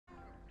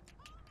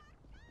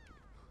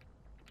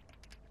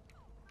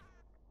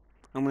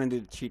I'm gonna do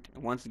the cheat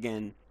once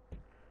again.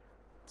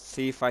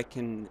 See if I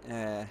can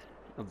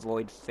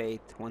avoid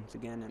fate once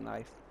again in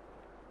life.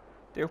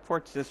 The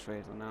airport's this way,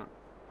 is it not?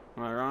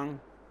 Am I wrong?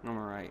 Am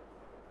I right?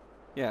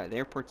 Yeah, the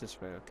airport's this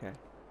way, okay.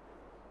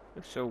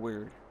 It's so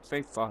weird. It's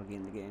very foggy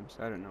in the game,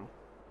 so I don't know.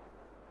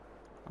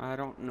 I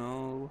don't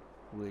know.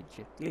 Would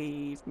you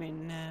leave me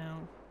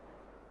now?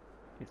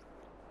 If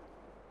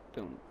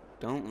don't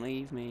don't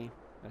leave me.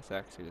 That's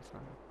actually the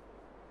song.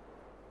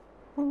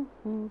 Ooh,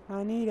 ooh,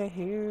 I need a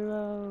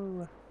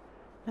hero.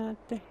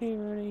 Not the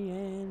hero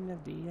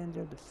at the end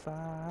of the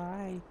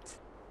fight.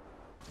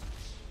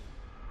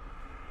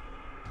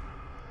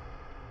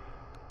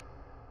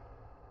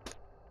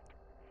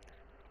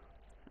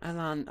 I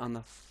landed on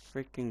the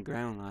freaking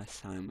ground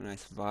last time and I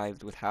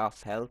survived with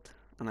half health,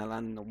 and I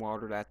landed in the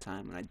water that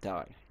time and I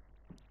died.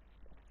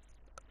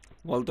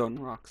 Well done,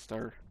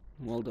 Rockstar.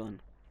 Well done.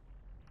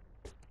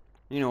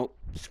 You know,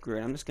 screw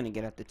it. I'm just gonna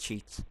get at the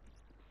cheats.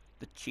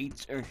 The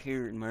cheats are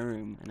here in my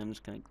room and I'm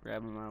just gonna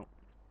grab them out.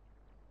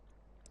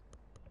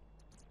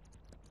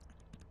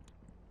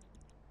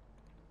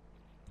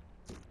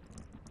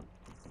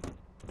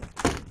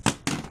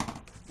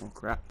 Oh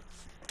crap.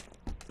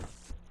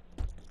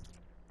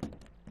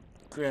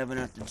 Grabbing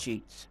out the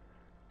cheats.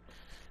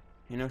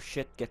 You know,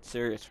 shit gets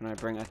serious when I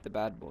bring out the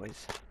bad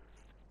boys.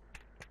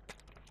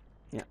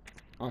 Yeah.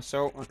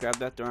 Also, I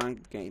grabbed out the wrong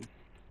game.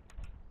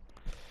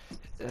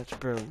 That's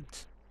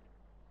brilliant.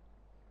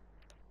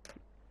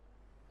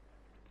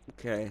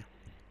 Okay.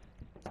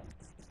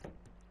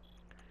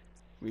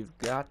 We've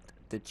got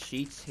the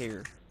cheats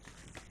here.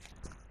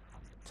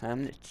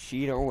 Time to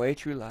cheat our way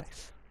through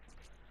life.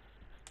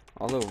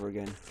 All over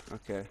again.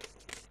 Okay.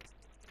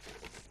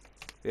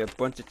 We have a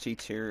bunch of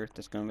cheats here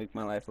that's gonna make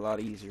my life a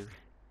lot easier.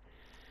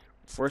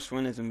 First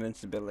one is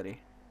invincibility.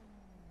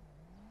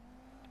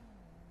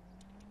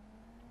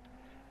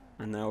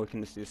 And now we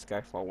can just do the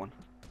Skyfall one.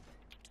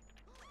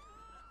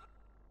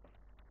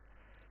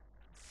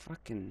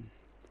 Fucking...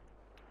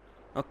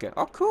 Okay.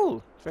 Oh,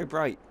 cool. It's very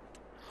bright.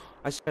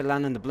 I started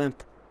landing the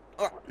blimp.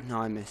 Oh, no,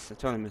 I missed. I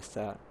totally missed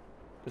that.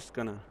 Just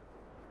gonna...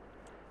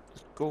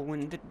 Just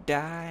going to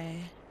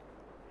die.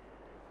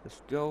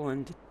 Just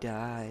going to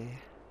die.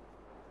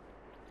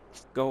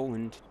 Just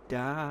going to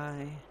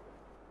die.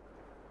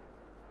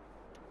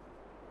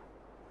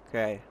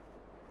 Okay.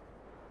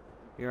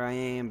 Here I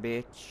am,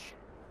 bitch.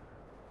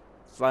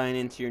 Flying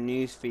into your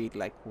newsfeed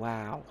like,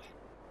 wow.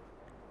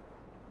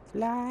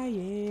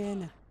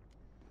 Flying.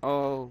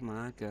 Oh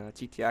my god.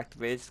 GT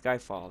activated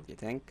Skyfall, do you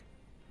think?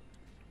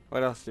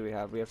 What else do we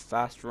have? We have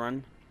Fast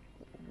Run.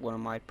 One of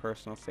my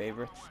personal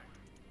favorites.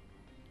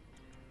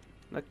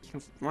 Look, you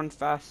can run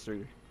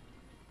faster.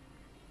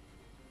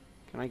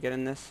 Can I get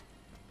in this?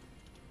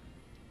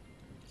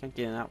 Can't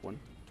get in that one.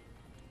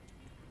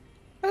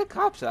 Why are the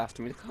cops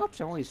after me? The cops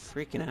are always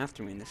freaking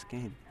after me in this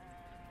game.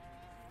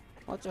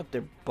 What's up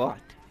their butt?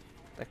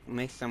 That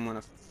makes them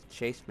want to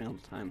chase me all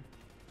the time.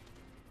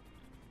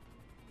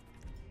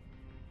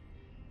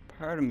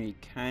 Part of me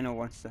kind of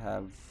wants to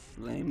have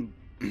flaming...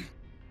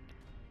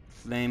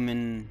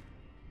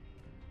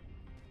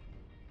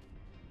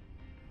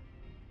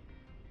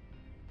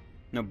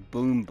 No,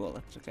 boom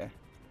bullets, okay.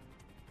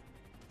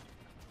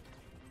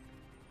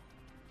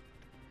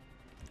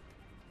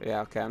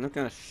 Yeah, okay, I'm not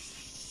gonna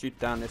shoot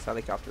down this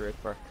helicopter real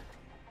quick.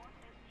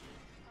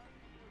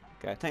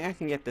 Okay, I think I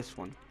can get this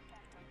one.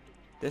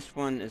 This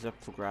one is up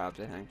for grabs,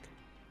 I think.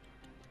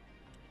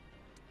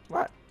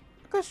 What?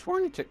 I could have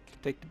sworn you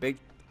take the big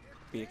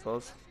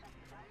vehicles.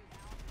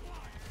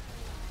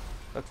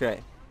 Okay,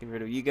 get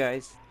rid of you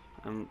guys.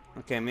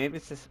 Okay, maybe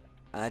it's this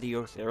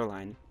Adios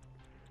airline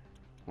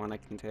one I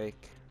can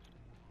take.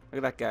 Look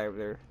at that guy over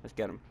there. Let's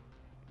get him.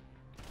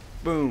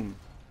 Boom!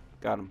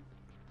 Got him.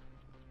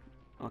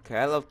 Okay,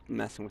 I love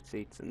messing with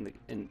seats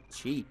and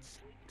cheats.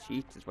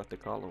 Cheats is what they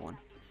call the one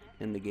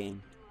in the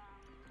game.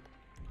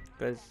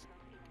 Because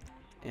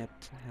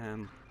it's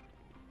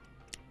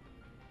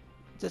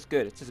just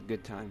good. It's just a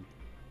good time.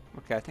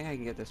 Okay, I think I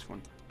can get this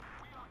one.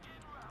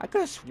 I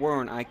could have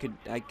sworn I could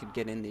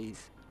get in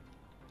these.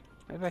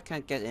 Maybe I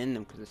can't get in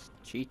them because it's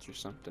cheats or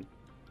something.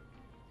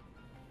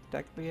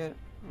 That could be it.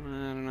 I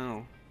don't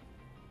know.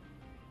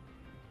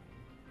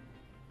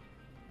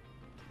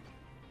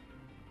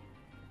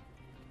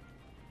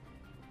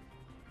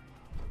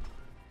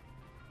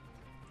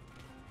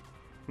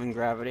 I'm in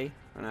gravity,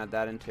 and add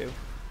that in too.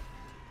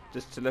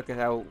 Just to look at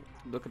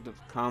the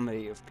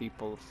comedy of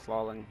people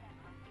falling.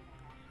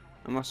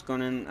 I'm also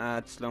going to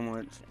add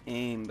slow-mo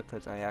aim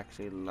because I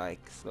actually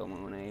like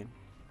slow-mo and aim.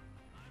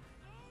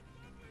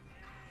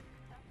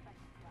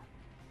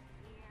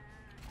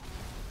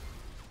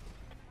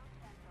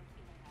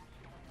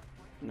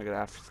 Look at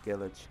that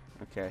skillage.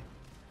 Okay.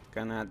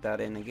 Gonna add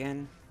that in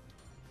again.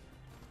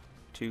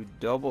 To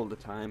double the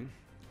time.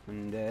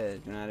 And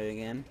gonna add it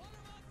again.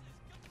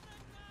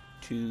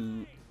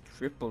 To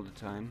triple the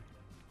time.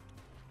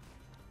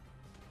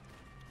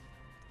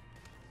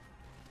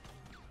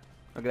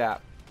 Look at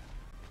that.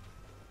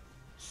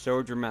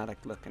 So dramatic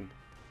looking.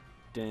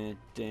 Dun,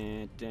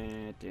 dun,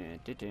 dun, dun,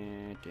 dun,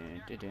 dun,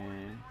 dun,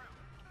 dun.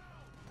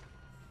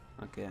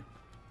 Okay.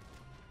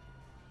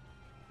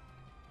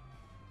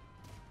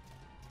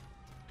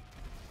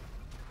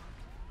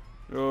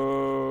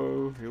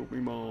 Oh, help me,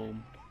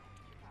 Mom.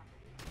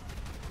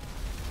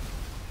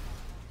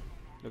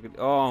 Look at,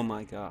 oh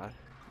my god.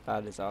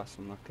 That is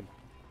awesome looking.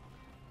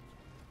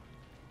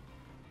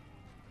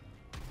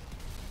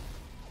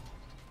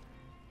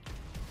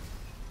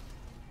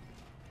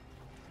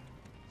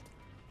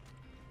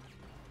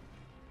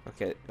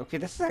 Okay, okay,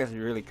 this is actually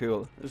really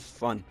cool. This is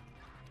fun.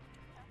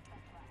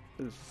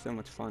 This is so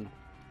much fun.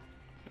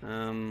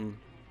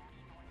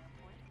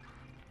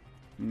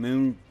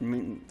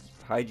 Moon,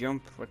 high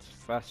jump. What's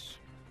fast?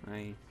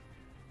 I'm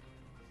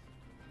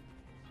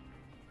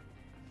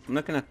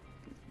looking at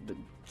the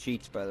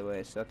cheats, by the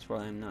way, so that's why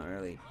I'm not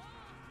really.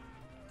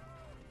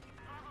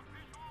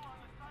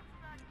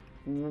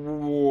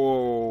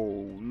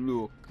 Whoa!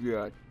 Look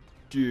at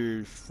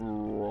this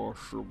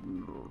frost.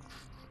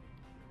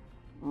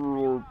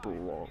 Oh,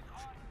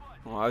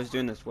 I was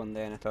doing this one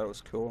day and I thought it was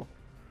cool,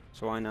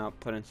 so why not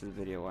put it into the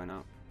video? Why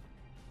not?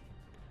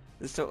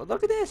 So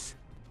look at this,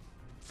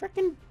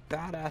 freaking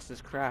badass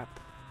as crap.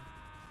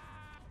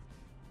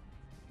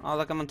 Oh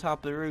look, I'm on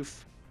top of the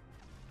roof.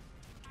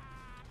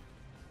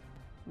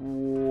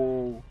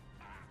 Whoa!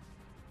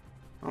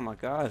 Oh my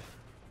god!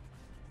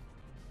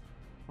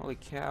 Holy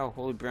cow!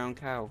 Holy brown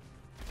cow!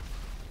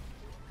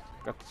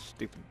 Got the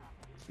stupid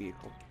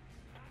vehicle.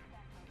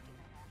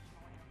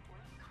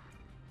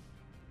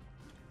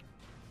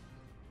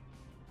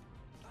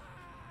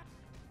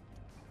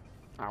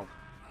 Ow.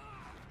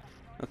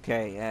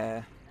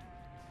 Okay,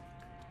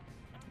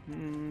 let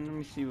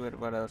me see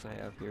what else I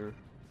have here.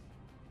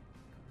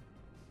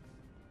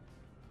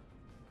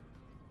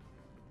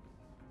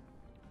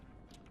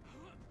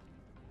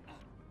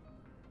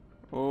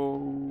 Oh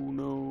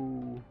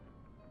no.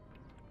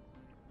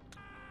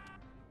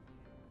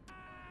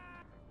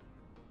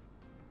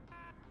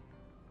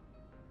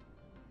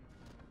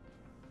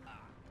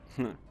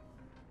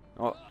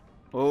 Oh,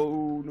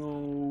 oh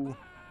no.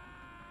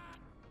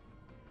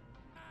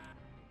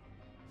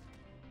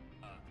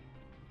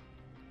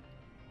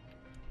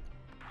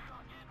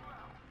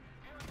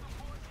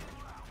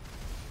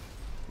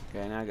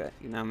 Okay,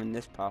 now I'm in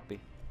this poppy.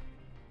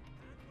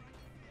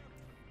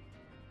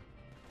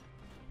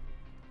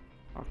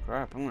 Oh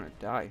crap, I'm gonna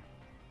die.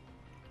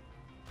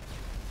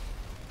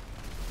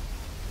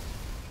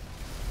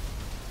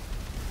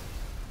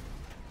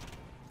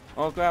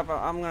 Oh crap,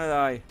 I'm gonna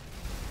die.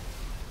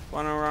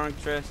 One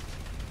ironic twist.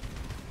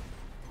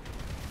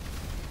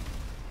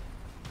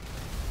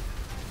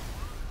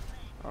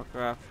 Oh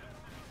crap.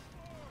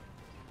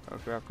 Oh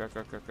crap, crap,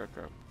 crap, crap, crap,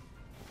 crap.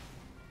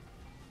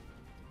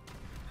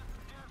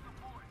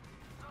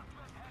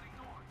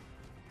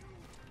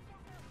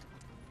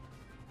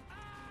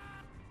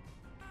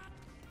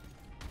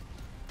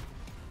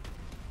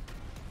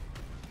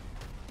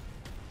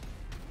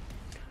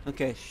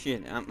 Okay,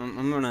 shit, I'm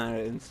running out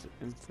of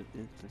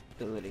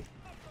instability.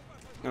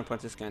 I'm gonna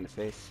punch this guy in the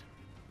face.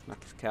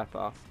 Knock his cap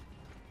off.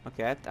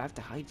 Okay, I have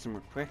to hide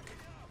somewhere quick.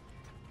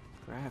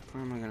 Crap,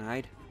 where am I gonna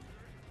hide?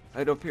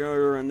 Hide up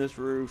here on this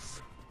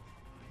roof.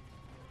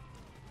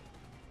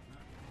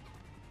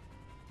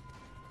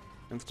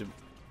 I have to...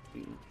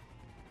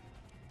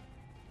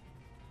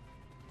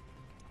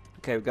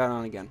 Okay, we got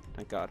on again,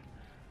 thank god.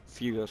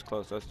 Phew, that was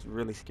close, I was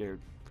really scared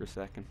for a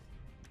second.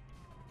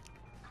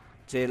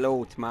 Say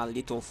hello to my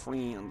little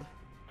friend.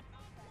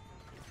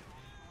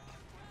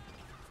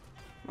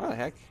 What the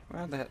heck?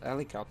 Where's the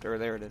helicopter?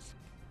 There it is.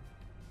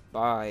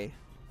 Bye.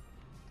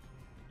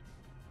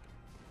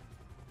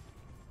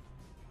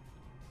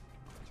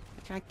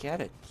 I can't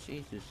get it.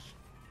 Jesus.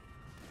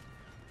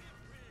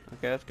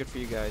 Okay, that's good for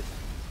you guys.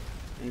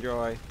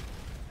 Enjoy.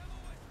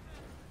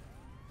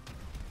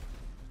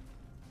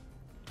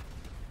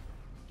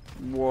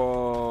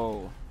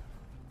 Whoa.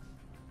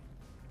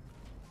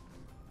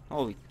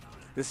 Holy.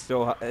 It's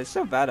so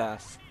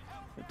badass.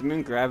 With the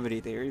moon gravity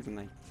there, even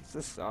like,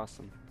 this is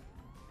awesome.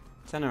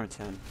 10 out of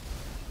 10.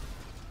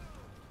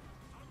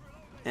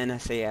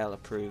 NSAL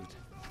approved.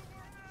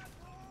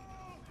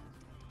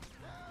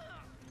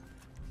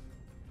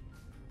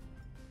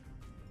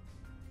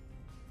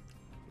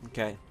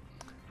 Okay,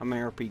 I'm an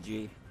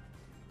RPG.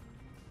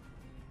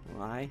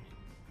 Why?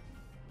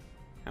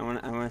 I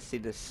wanna see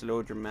the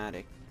slow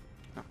dramatic.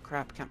 Oh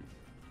crap! Can't.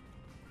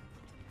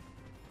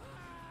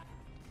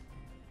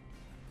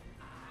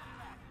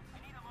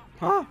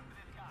 Huh?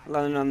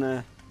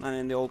 Landing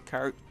in the old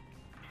cart.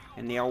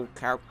 In the old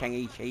cart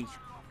thingy cheese.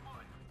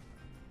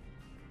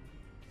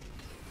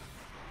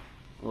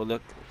 Oh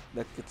look,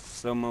 it's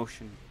slow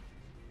motion.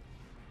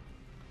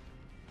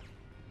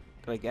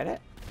 Do I get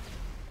it?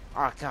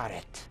 Oh, I got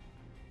it.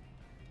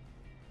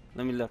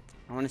 Let me look.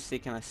 I want to see,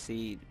 can I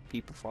see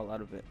people fall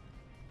out of it?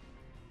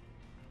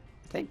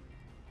 I think.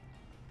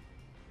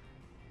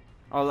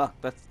 Oh look,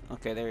 that's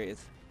okay. There he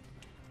is.